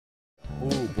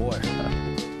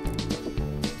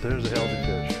There's a healthy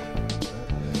fish.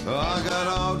 I got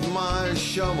out my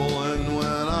shovel and went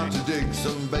out to dig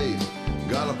some bait.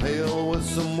 Got a pail with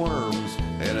some worms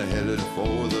and I headed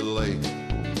for the lake.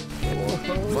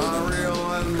 My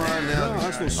reel and my net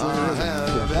I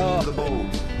have in the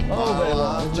boat. My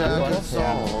life jacket's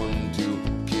on to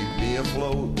keep me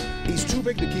afloat. He's too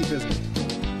big to keep, isn't he?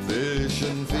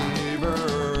 Fishing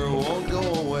fever won't go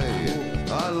away.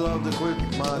 I love to quit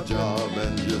my job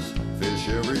and just fish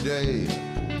every day.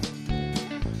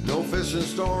 No fishing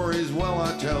stories, well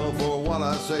I tell, for what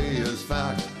I say is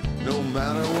fact. No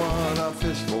matter what I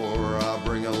fish for, I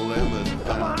bring a lemon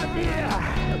back.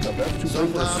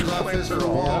 Sometimes I fish for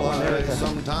walleye,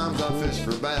 sometimes I fish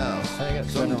for bass.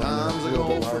 Sometimes I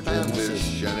go for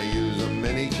panfish and I use a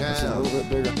mini cast.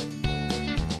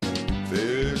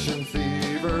 Fishing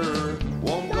fever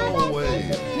won't go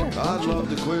away. I'd love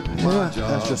to quit my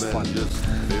job and just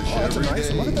fish every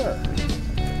day. Look at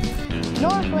that.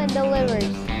 Northland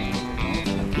delivers.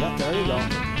 Yep, there you go.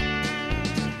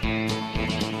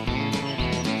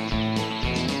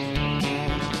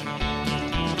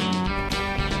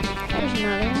 There's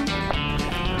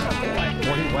another one.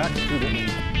 Boy, he whacked it too, didn't he?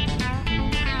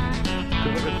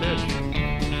 Good looking fish.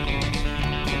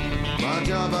 My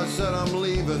job, I said I'm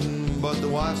leaving, but the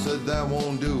wife said that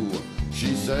won't do.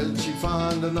 She said she'd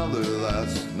find another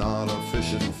that's not a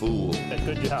fishing fool.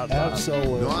 Good job,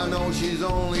 Absolutely. No, I know she's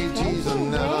only teasing,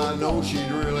 and I know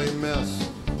she'd really miss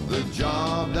the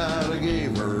job that I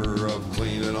gave her of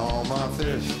cleaning all my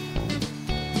fish.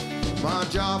 My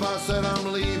job, I said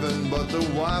I'm leaving, but the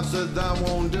wife said that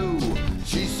won't do.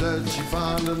 She said she'd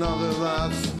find another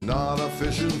that's not a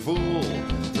fishing fool.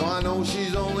 So I know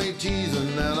she's only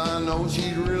teasing, and I know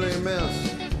she'd really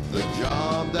miss the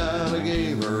job that I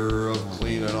gave her of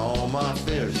cleaning all my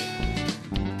fish.